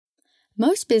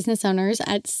Most business owners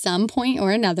at some point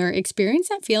or another experience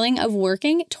that feeling of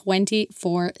working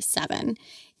 24/7.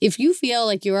 If you feel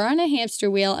like you are on a hamster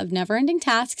wheel of never-ending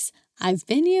tasks, I've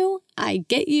been you, I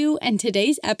get you, and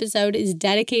today's episode is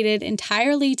dedicated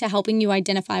entirely to helping you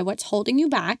identify what's holding you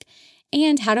back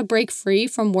and how to break free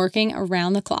from working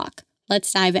around the clock.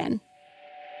 Let's dive in.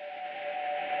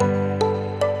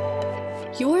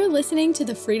 You're listening to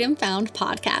the Freedom Found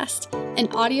podcast, an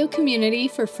audio community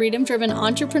for freedom-driven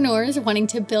entrepreneurs wanting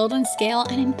to build and scale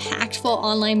an impactful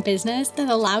online business that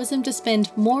allows them to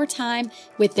spend more time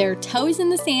with their toes in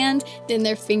the sand than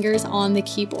their fingers on the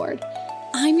keyboard.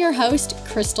 I'm your host,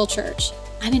 Crystal Church.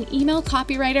 I'm an email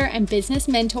copywriter and business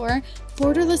mentor,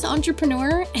 borderless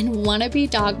entrepreneur, and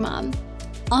wannabe dog mom.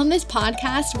 On this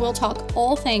podcast, we'll talk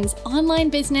all things online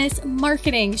business,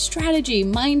 marketing, strategy,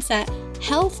 mindset,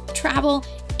 health, travel,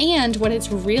 and what it's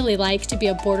really like to be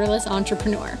a borderless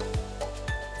entrepreneur.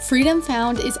 Freedom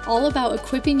Found is all about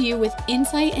equipping you with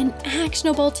insight and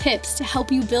actionable tips to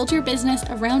help you build your business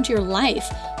around your life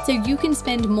so you can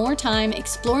spend more time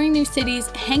exploring new cities,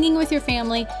 hanging with your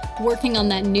family, working on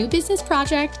that new business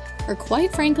project, or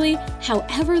quite frankly,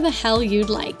 however the hell you'd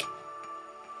like.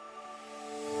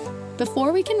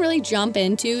 Before we can really jump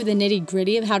into the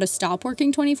nitty-gritty of how to stop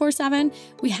working 24/7,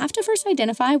 we have to first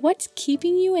identify what's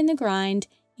keeping you in the grind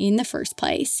in the first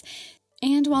place.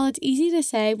 And while it's easy to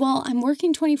say, well, I'm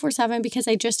working 24/7 because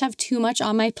I just have too much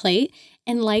on my plate,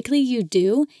 and likely you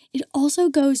do, it also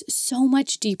goes so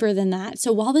much deeper than that.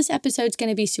 So while this episode's going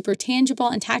to be super tangible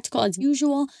and tactical as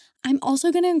usual, I'm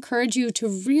also going to encourage you to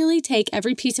really take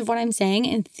every piece of what I'm saying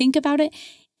and think about it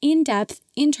in depth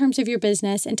in terms of your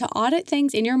business and to audit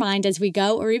things in your mind as we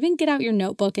go, or even get out your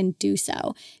notebook and do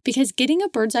so. Because getting a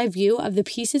bird's eye view of the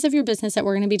pieces of your business that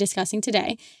we're going to be discussing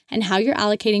today and how you're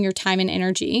allocating your time and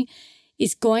energy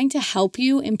is going to help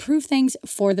you improve things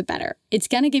for the better. It's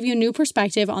going to give you a new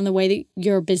perspective on the way that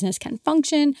your business can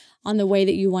function, on the way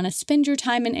that you want to spend your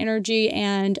time and energy,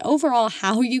 and overall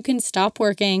how you can stop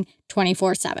working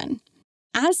 24/7.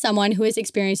 As someone who has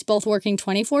experienced both working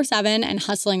 24/7 and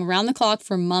hustling around the clock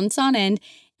for months on end,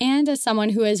 and as someone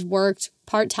who has worked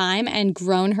part-time and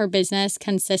grown her business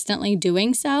consistently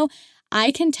doing so,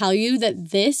 I can tell you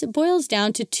that this boils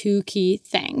down to two key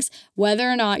things. Whether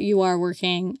or not you are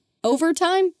working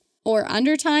overtime or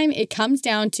undertime, it comes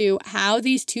down to how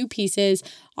these two pieces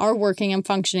are working and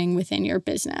functioning within your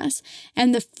business.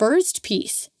 And the first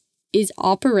piece is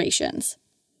operations.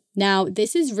 Now,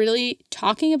 this is really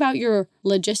talking about your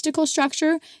logistical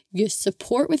structure, your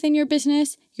support within your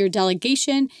business, your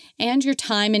delegation, and your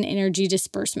time and energy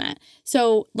disbursement.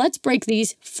 So let's break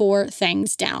these four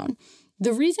things down.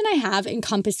 The reason I have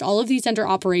encompassed all of these under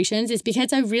operations is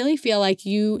because I really feel like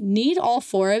you need all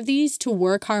four of these to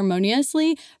work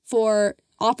harmoniously for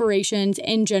operations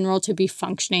in general to be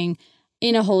functioning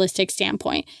in a holistic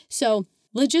standpoint. So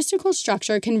logistical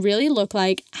structure can really look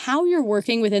like how you're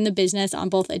working within the business on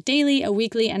both a daily, a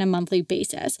weekly, and a monthly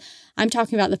basis. I'm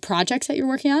talking about the projects that you're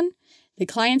working on, the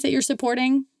clients that you're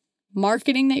supporting,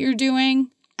 marketing that you're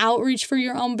doing, outreach for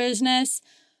your own business.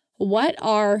 What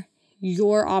are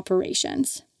your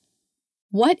operations?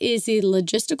 What is the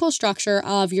logistical structure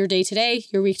of your day-to-day,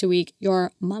 your week-to-week,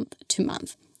 your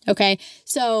month-to-month? Okay,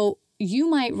 so you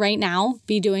might right now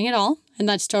be doing it all, and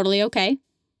that's totally okay.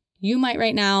 You might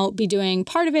right now be doing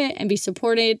part of it and be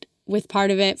supported with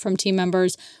part of it from team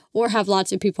members, or have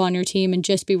lots of people on your team and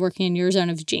just be working in your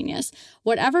zone of genius.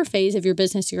 Whatever phase of your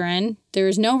business you're in, there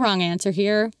is no wrong answer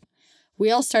here. We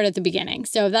all start at the beginning.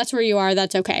 So if that's where you are,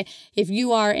 that's okay. If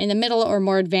you are in the middle or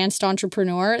more advanced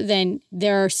entrepreneur, then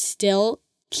there are still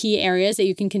key areas that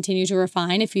you can continue to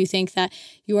refine if you think that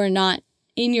you are not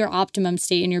in your optimum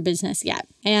state in your business yet.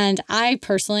 And I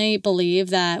personally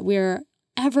believe that we're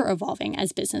ever evolving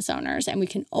as business owners, and we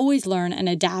can always learn and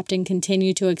adapt and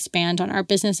continue to expand on our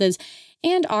businesses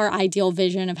and our ideal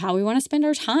vision of how we want to spend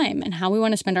our time and how we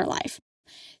want to spend our life.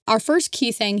 Our first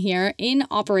key thing here in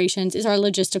operations is our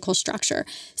logistical structure.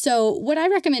 So what I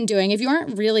recommend doing, if you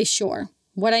aren't really sure,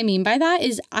 what I mean by that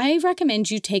is I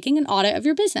recommend you taking an audit of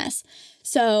your business.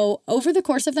 So over the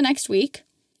course of the next week,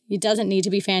 it doesn't need to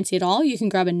be fancy at all. You can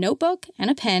grab a notebook and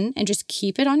a pen and just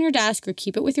keep it on your desk or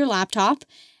keep it with your laptop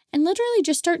and literally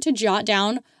just start to jot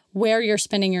down where you're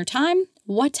spending your time,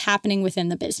 what's happening within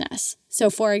the business.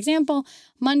 So for example,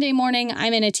 Monday morning,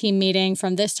 I'm in a team meeting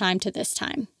from this time to this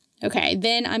time. Okay,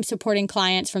 then I'm supporting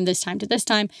clients from this time to this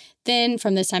time. Then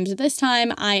from this time to this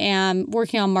time, I am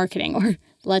working on marketing or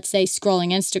let's say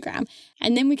scrolling Instagram.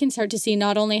 And then we can start to see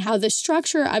not only how the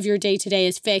structure of your day-to-day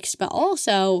is fixed, but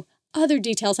also other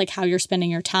details like how you're spending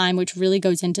your time, which really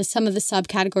goes into some of the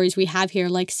subcategories we have here,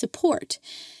 like support.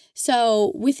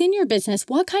 So within your business,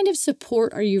 what kind of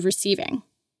support are you receiving?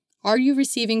 Are you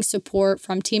receiving support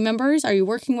from team members? Are you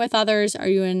working with others? Are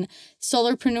you in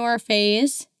solopreneur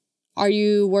phase? Are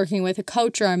you working with a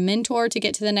coach or a mentor to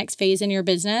get to the next phase in your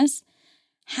business?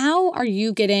 How are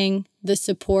you getting the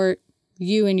support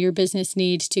you and your business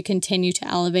need to continue to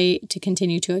elevate, to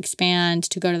continue to expand,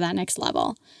 to go to that next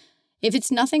level? If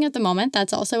it's nothing at the moment,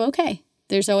 that's also okay.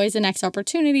 There's always a next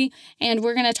opportunity. And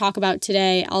we're going to talk about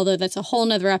today, although that's a whole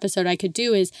nother episode I could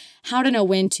do, is how to know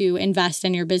when to invest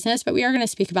in your business. But we are going to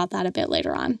speak about that a bit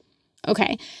later on.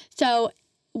 Okay, so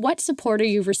what support are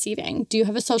you receiving? Do you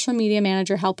have a social media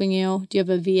manager helping you? Do you have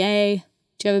a VA?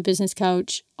 Do you have a business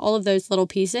coach? All of those little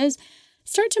pieces.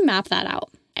 Start to map that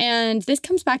out. And this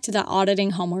comes back to the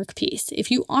auditing homework piece.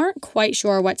 If you aren't quite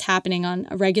sure what's happening on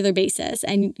a regular basis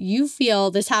and you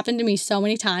feel, this happened to me so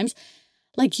many times,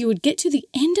 like you would get to the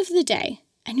end of the day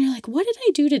and you're like, what did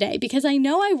I do today? Because I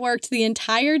know I worked the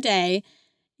entire day,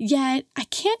 yet I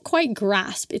can't quite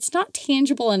grasp. It's not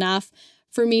tangible enough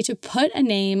for me to put a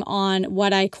name on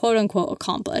what I quote unquote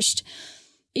accomplished.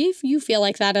 If you feel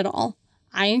like that at all,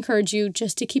 I encourage you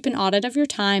just to keep an audit of your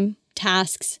time,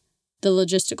 tasks, the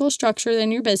logistical structure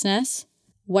in your business,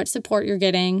 what support you're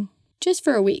getting, just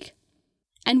for a week.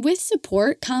 And with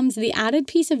support comes the added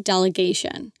piece of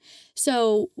delegation.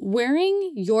 So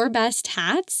wearing your best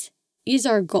hats is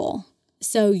our goal.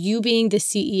 So you being the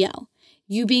CEO,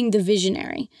 you being the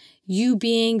visionary, you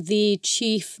being the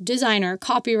chief designer,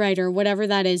 copywriter, whatever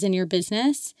that is in your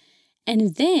business,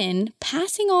 and then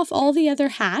passing off all the other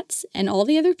hats and all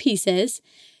the other pieces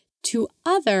to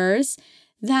others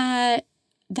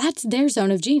that's their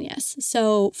zone of genius.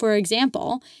 So for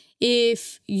example,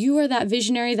 if you are that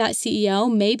visionary, that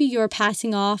CEO, maybe you're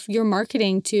passing off your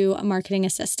marketing to a marketing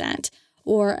assistant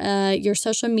or your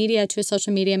social media to a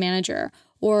social media manager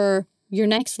or your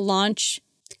next launch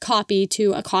copy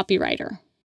to a copywriter.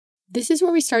 This is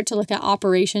where we start to look at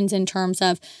operations in terms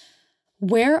of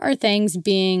where are things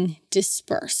being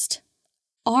dispersed?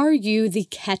 Are you the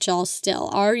catch-all still?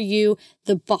 Are you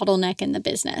the bottleneck in the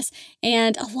business?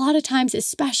 And a lot of times,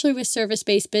 especially with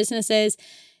service-based businesses,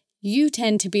 you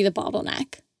tend to be the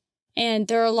bottleneck. And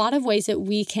there are a lot of ways that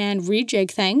we can rejig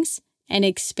things and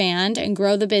expand and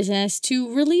grow the business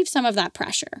to relieve some of that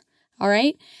pressure. All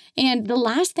right. And the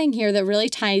last thing here that really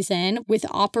ties in with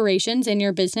operations in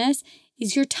your business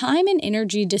is your time and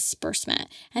energy disbursement.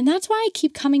 And that's why I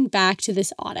keep coming back to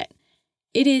this audit.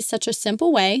 It is such a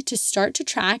simple way to start to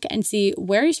track and see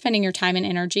where you're spending your time and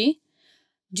energy.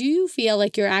 Do you feel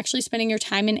like you're actually spending your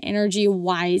time and energy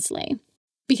wisely?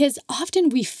 Because often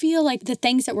we feel like the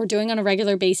things that we're doing on a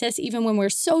regular basis, even when we're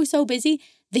so busy,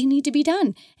 they need to be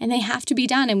done and they have to be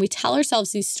done. And we tell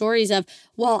ourselves these stories of,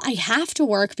 well, I have to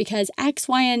work because X,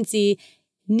 Y, and Z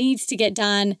needs to get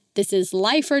done. This is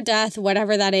life or death,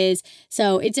 whatever that is.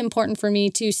 So it's important for me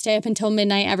to stay up until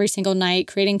midnight every single night,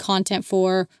 creating content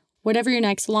for whatever your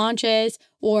next launch is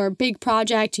or big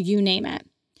project, you name it.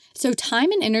 So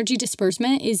time and energy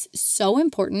disbursement is so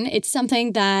important. It's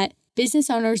something that business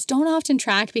owners don't often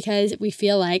track because we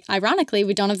feel like, ironically,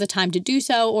 we don't have the time to do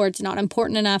so or it's not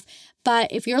important enough.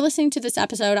 But if you're listening to this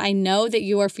episode, I know that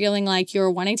you are feeling like you're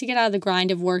wanting to get out of the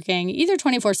grind of working either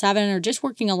 24/7 or just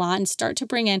working a lot and start to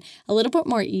bring in a little bit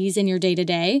more ease in your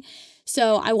day-to-day.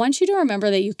 So I want you to remember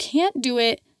that you can't do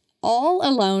it all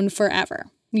alone forever.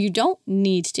 You don't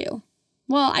need to.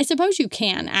 Well, I suppose you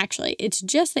can, actually. It's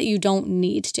just that you don't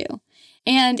need to.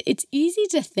 And it's easy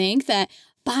to think that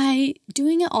by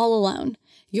doing it all alone,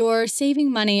 you're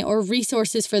saving money or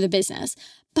resources for the business,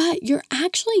 but you're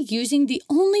actually using the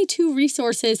only two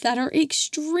resources that are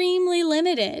extremely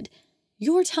limited,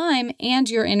 your time and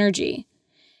your energy.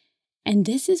 And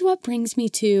this is what brings me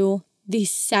to the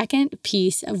second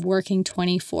piece of working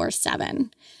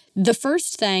 24/7. The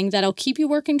first thing that'll keep you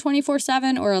working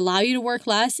 24/7 or allow you to work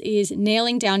less is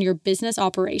nailing down your business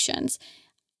operations.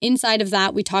 Inside of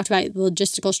that, we talked about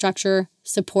logistical structure,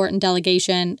 support and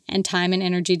delegation, and time and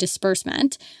energy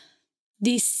disbursement.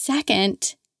 The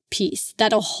second piece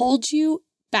that'll hold you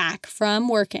back from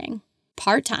working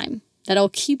part-time, that'll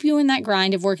keep you in that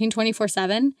grind of working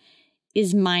 24/7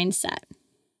 is mindset.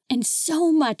 And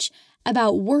so much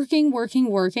about working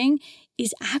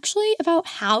is actually about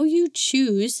how you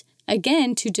choose,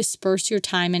 again, to disperse your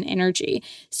time and energy.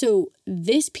 So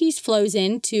this piece flows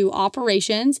into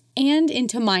operations and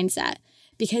into mindset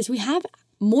because we have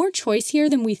more choice here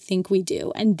than we think we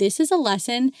do. And this is a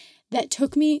lesson that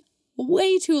took me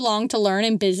way too long to learn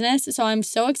in business. So I'm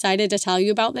so excited to tell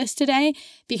you about this today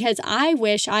because I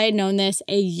wish I had known this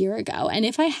a year ago. And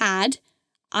if I had,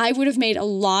 I would have made a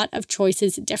lot of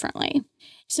choices differently.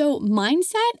 So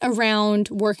mindset around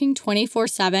working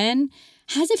 24/7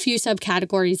 has a few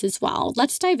subcategories as well.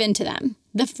 Let's dive into them.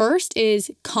 The first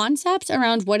is concepts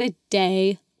around what a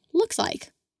day looks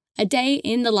like, a day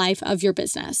in the life of your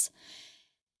business.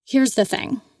 Here's the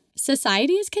thing.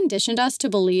 Society has conditioned us to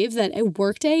believe that a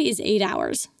workday is 8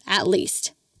 hours, at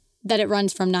least. That it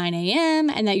runs from 9 a.m.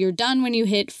 and that you're done when you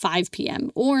hit 5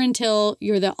 p.m. or until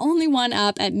you're the only one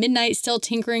up at midnight still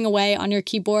tinkering away on your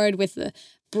keyboard with the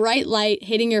bright light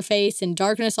hitting your face and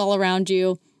darkness all around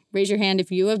you. Raise your hand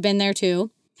if you have been there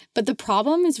too. But the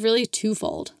problem is really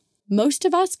twofold. Most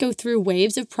of us go through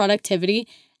waves of productivity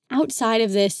outside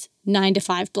of this 9 to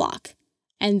 5 block.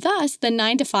 And thus, the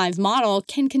 9 to 5 model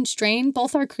can constrain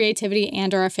both our creativity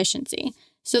and our efficiency.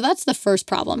 So that's the first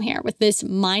problem here with this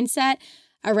mindset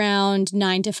around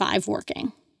 9 to 5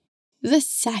 working. The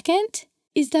second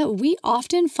is that we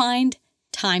often find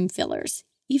time fillers,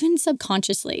 even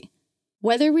subconsciously.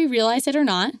 Whether we realize it or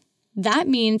not, that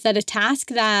means that a task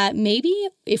that maybe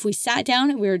if we sat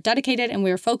down and we were dedicated and we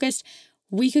were focused,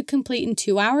 we could complete in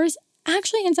 2 hours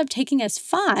actually ends up taking us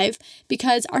 5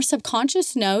 because our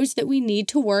subconscious knows that we need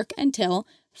to work until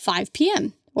 5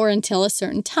 p.m. or until a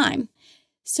certain time.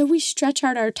 So we stretch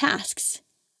out our tasks.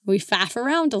 We faff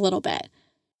around a little bit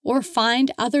or find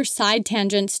other side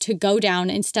tangents to go down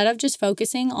instead of just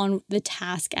focusing on the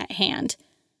task at hand.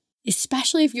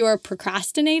 Especially if you're a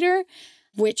procrastinator,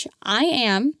 which I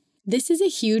am, this is a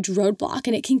huge roadblock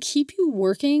and it can keep you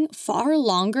working far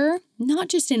longer, not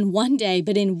just in one day,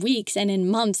 but in weeks and in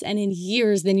months and in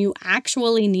years than you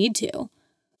actually need to.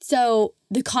 So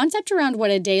the concept around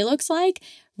what a day looks like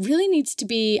really needs to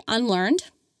be unlearned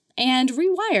and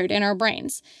rewired in our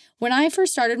brains. When I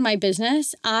first started my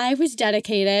business, I was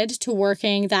dedicated to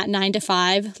working that 9 to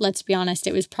 5. Let's be honest,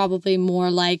 it was probably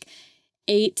more like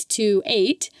 8 to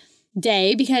 8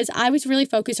 day because I was really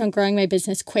focused on growing my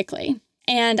business quickly.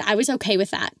 And I was okay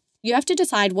with that. You have to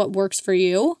decide what works for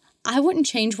you. I wouldn't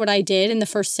change what I did in the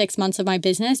first 6 months of my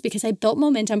business because I built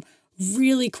momentum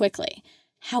really quickly.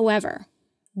 However,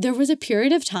 there was a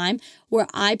period of time where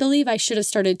I believe I should have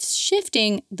started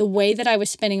shifting the way that I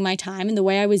was spending my time and the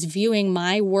way I was viewing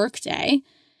my workday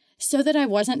so that I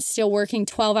wasn't still working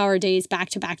 12-hour days back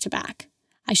to back to back.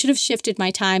 I should have shifted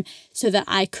my time so that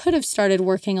I could have started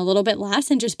working a little bit less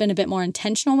and just been a bit more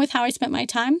intentional with how I spent my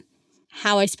time,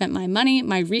 how I spent my money,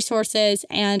 my resources,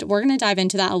 and we're going to dive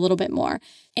into that a little bit more.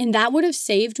 And that would have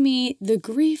saved me the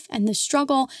grief and the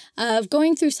struggle of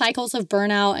going through cycles of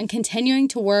burnout and continuing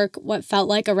to work what felt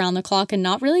like around the clock and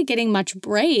not really getting much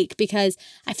break because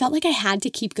I felt like I had to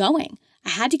keep going.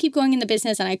 I had to keep going in the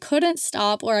business and I couldn't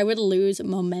stop or I would lose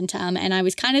momentum. And I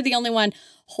was kind of the only one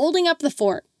holding up the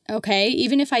fort, okay?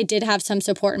 Even if I did have some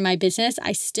support in my business,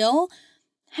 I still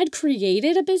had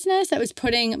created a business that was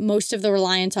putting most of the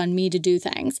reliance on me to do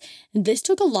things. This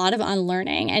took a lot of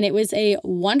unlearning, and it was a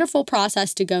wonderful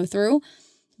process to go through,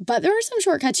 but there are some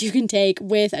shortcuts you can take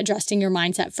with adjusting your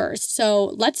mindset first. So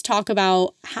let's talk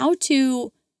about how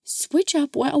to switch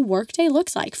up what a workday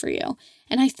looks like for you.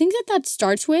 And I think that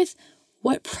starts with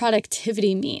what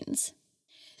productivity means.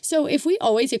 So if we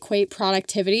always equate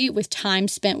productivity with time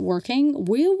spent working,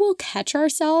 we will catch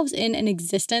ourselves in an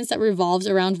existence that revolves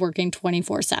around working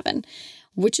 24/7,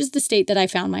 which is the state that I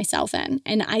found myself in.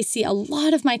 And I see a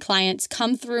lot of my clients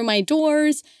come through my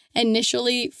doors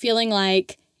initially feeling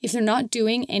like if they're not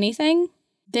doing anything,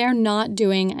 they're not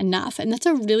doing enough. And that's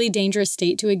a really dangerous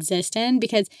state to exist in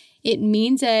because it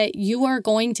means that you are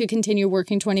going to continue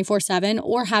working 24/7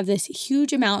 or have this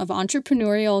huge amount of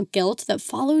entrepreneurial guilt that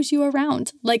follows you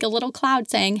around like a little cloud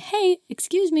saying, hey,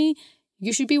 excuse me,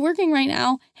 you should be working right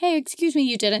now. Hey, excuse me,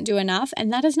 you didn't do enough.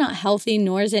 And that is not healthy,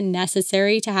 nor is it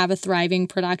necessary to have a thriving,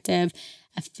 productive,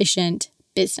 efficient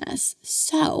business.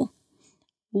 So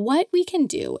what we can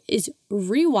do is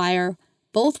rewire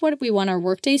both what we want our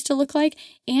workdays to look like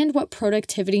and what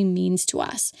productivity means to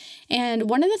us. And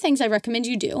one of the things I recommend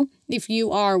you do if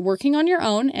you are working on your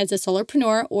own as a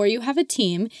solopreneur or you have a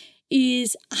team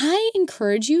is I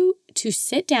encourage you to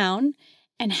sit down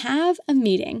and have a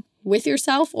meeting with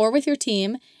yourself or with your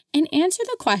team and answer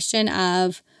the question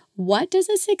of what does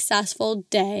a successful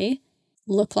day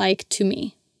look like to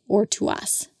me or to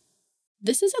us?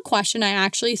 This is a question I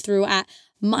actually threw at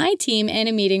my team in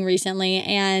a meeting recently,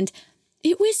 and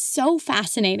it was so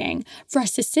fascinating for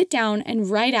us to sit down and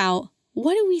write out,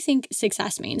 what do we think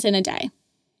success means in a day?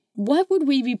 What would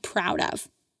we be proud of?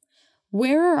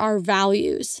 Where are our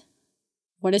values?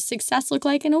 What does success look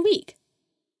like in a week?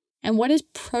 And what does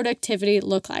productivity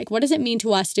look like? What does it mean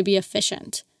to us to be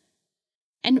efficient?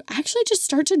 And actually just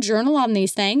start to journal on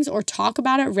these things or talk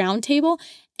about it roundtable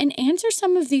and answer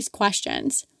some of these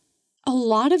questions. A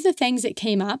lot of the things that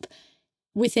came up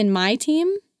within my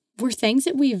team were things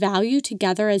that we value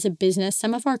together as a business.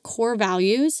 Some of our core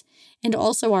values and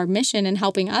also our mission in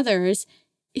helping others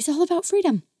is all about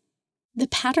freedom. The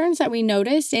patterns that we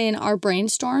noticed in our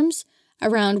brainstorms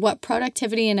around what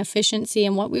productivity and efficiency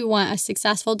and what we want a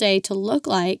successful day to look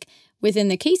like within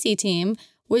the Casey team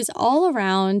was all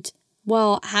around,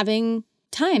 having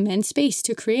time and space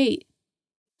to create,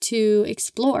 to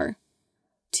explore,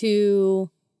 to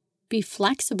be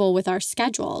flexible with our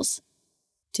schedules,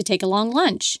 to take a long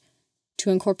lunch,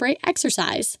 to incorporate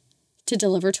exercise, to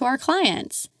deliver to our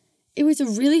clients. It was a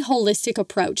really holistic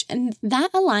approach, and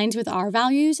that aligns with our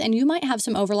values, and you might have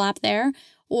some overlap there,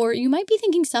 or you might be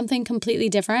thinking something completely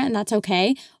different, and that's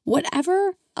okay.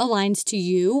 Whatever aligns to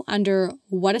you under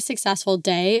what a successful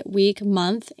day, week,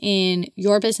 month in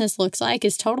your business looks like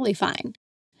is totally fine.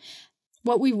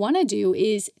 What we want to do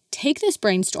is take this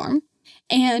brainstorm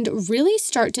and really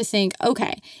start to think,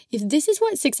 okay, if this is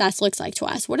what success looks like to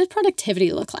us, what does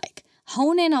productivity look like?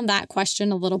 Hone in on that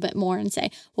question a little bit more and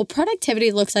say, well,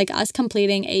 productivity looks like us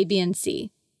completing A, B, and C.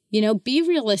 Be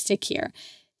realistic here.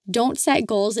 Don't set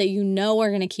goals that you know are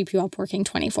going to keep you up working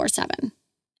 24/7.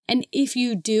 And if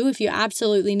you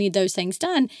absolutely need those things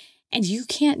done and you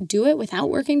can't do it without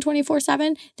working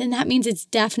 24/7, then that means it's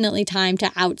definitely time to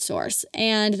outsource.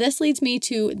 And this leads me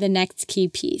to the next key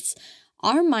piece.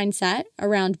 Our mindset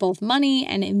around both money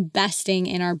and investing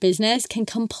in our business can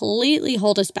completely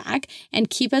hold us back and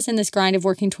keep us in this grind of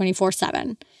working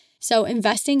 24/7. So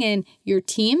investing in your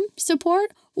team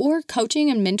support or coaching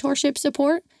and mentorship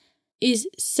support is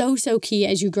so key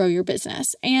as you grow your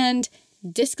business. And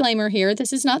disclaimer here,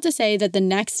 this is not to say that the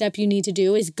next step you need to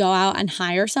do is go out and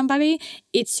hire somebody.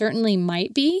 It certainly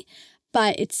might be,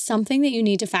 but it's something that you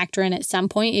need to factor in at some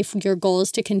point if your goal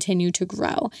is to continue to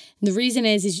grow. The reason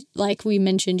is like we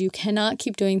mentioned, you cannot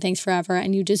keep doing things forever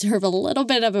and you deserve a little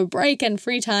bit of a break and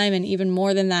free time and even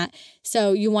more than that.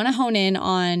 So you want to hone in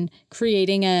on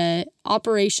creating a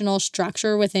operational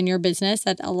structure within your business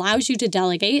that allows you to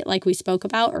delegate, like we spoke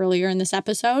about earlier in this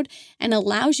episode, and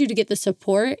allows you to get the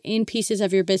support in pieces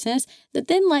of your business that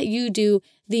then let you do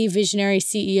the visionary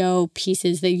CEO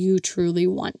pieces that you truly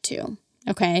want to.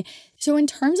 Okay. So in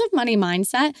terms of money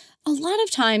mindset, a lot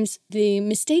of times the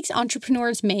mistakes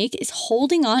entrepreneurs make is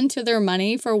holding on to their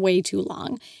money for way too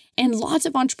long. And lots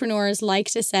of entrepreneurs like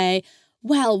to say,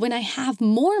 well, when I have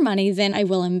more money, then I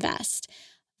will invest.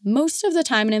 Most of the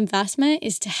time, an investment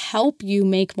is to help you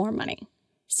make more money.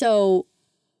 So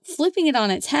flipping it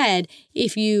on its head,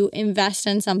 if you invest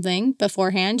in something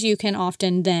beforehand, you can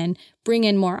often then bring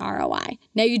in more ROI.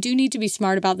 Now, you do need to be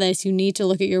smart about this. You need to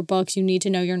look at your books. You need to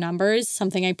know your numbers,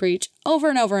 something I preach over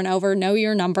and over and over, know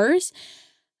your numbers.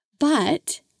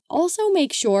 But also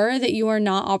make sure that you are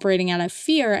not operating out of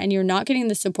fear and you're not getting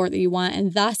the support that you want,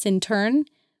 and thus, in turn,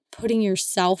 putting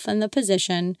yourself in the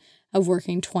position of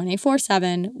working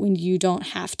 24/7 when you don't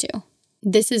have to.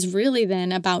 This is really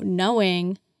then about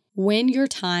knowing when your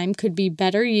time could be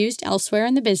better used elsewhere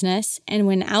in the business and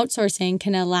when outsourcing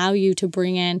can allow you to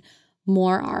bring in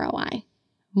more ROI,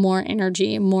 more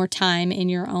energy, more time in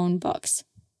your own books.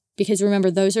 Because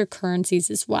remember, those are currencies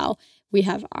as well. We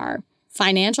have our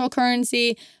financial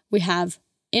currency, we have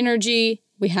energy,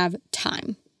 we have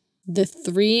time. The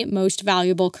three most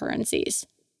valuable currencies.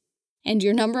 And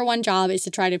your number one job is to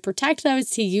try to protect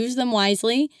those, to use them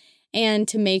wisely, and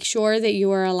to make sure that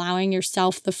you are allowing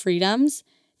yourself the freedoms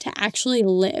to actually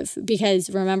live. Because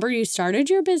remember, you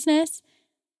started your business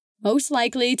most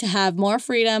likely to have more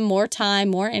freedom, more time,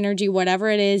 more energy, whatever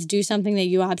it is, do something that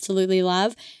you absolutely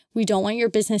love. We don't want your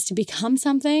business to become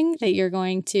something that you're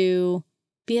going to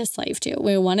be a slave to.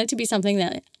 We want it to be something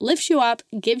that lifts you up,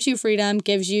 gives you freedom,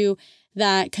 gives you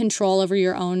that control over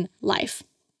your own life,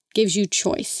 gives you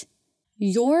choice.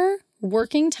 Your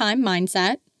working time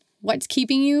mindset, what's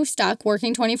keeping you stuck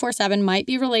working 24/7 might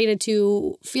be related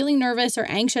to feeling nervous or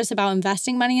anxious about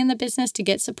investing money in the business to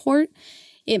get support.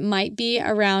 It might be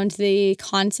around the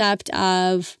concept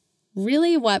of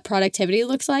really what productivity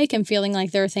looks like and feeling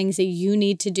like there are things that you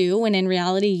need to do when in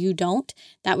reality you don't.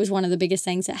 That was one of the biggest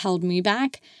things that held me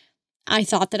back. I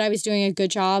thought that I was doing a good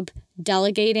job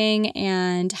delegating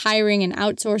and hiring and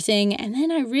outsourcing. And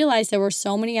then I realized there were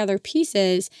so many other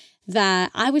pieces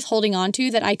that I was holding on to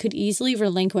that I could easily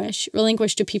relinquish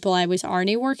to people I was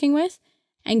already working with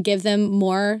and give them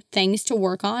more things to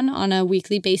work on a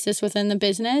weekly basis within the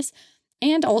business,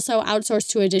 and also outsource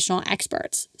to additional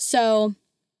experts. So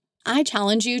I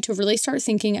challenge you to really start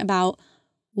thinking about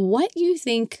what you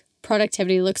think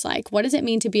productivity looks like. What does it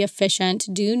mean to be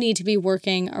efficient? Do you need to be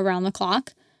working around the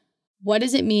clock? What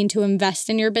does it mean to invest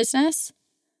in your business?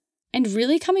 And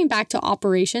really coming back to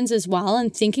operations as well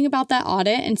and thinking about that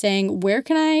audit and saying, where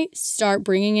can I start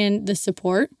bringing in the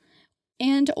support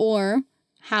And or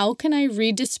how can I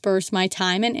redisperse my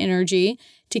time and energy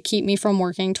to keep me from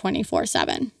working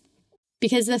 24/7?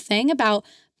 Because the thing about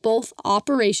both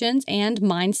operations and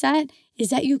mindset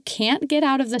is that you can't get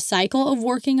out of the cycle of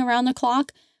working around the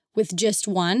clock with just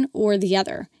one or the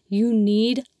other. You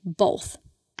need both.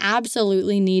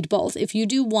 Absolutely need both. If you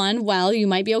do one well, you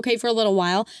might be okay for a little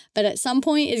while, but at some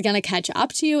point it's going to catch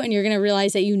up to you and you're going to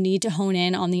realize that you need to hone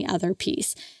in on the other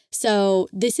piece. So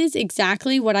this is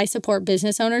exactly what I support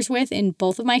business owners with in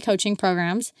both of my coaching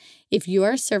programs. If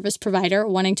you're a service provider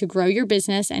wanting to grow your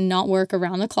business and not work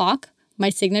around the clock, my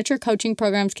signature coaching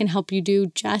programs can help you do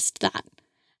just that.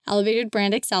 Elevated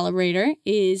Brand Accelerator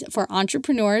is for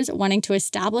entrepreneurs wanting to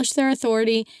establish their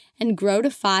authority and grow to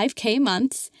 5K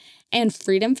months. And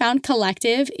Freedom Found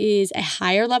Collective is a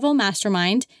higher level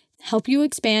mastermind, help you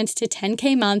expand to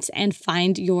 10K months and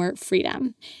find your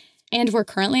freedom. And we're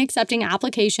currently accepting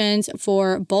applications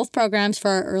for both programs for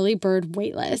our early bird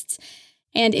waitlists.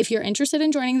 And if you're interested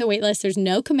in joining the waitlist, there's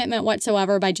no commitment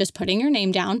whatsoever by just putting your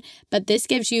name down, but this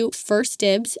gives you first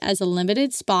dibs as a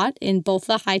limited spot in both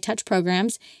the high touch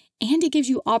programs, and it gives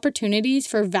you opportunities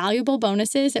for valuable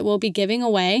bonuses that we'll be giving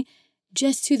away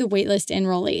just to the waitlist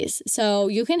enrollees. So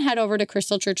you can head over to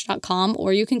crystalchurch.com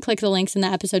or you can click the links in the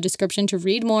episode description to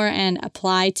read more and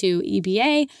apply to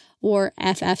EBA or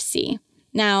FFC.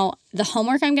 Now, the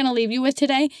homework I'm going to leave you with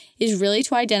today is really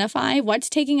to identify what's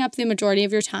taking up the majority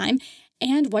of your time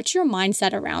and what's your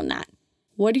mindset around that.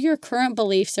 What are your current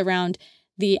beliefs around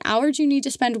the hours you need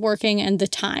to spend working and the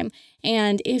time?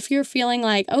 And if you're feeling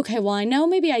like, okay, well, I know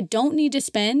maybe I don't need to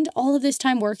spend all of this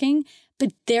time working,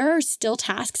 but there are still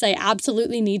tasks I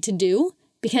absolutely need to do,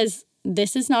 because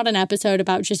this is not an episode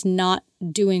about just not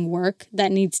doing work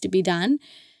that needs to be done.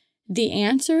 The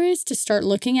answer is to start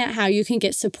looking at how you can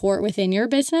get support within your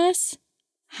business,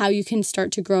 how you can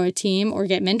start to grow a team or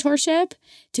get mentorship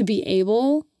to be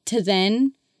able to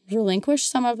then relinquish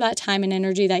some of that time and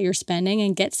energy that you're spending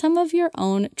and get some of your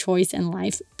own choice in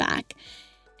life back.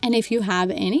 And if you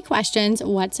have any questions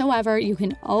whatsoever, you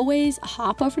can always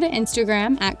hop over to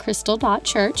Instagram at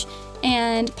crystal.church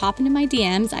and pop into my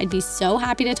DMs. I'd be so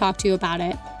happy to talk to you about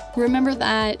it. Remember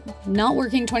that not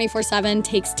working 24/7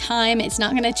 takes time. It's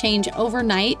not going to change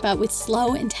overnight, but with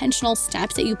slow, intentional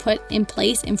steps that you put in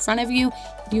place in front of you,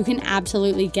 you can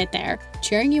absolutely get there.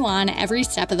 Cheering you on every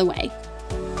step of the way.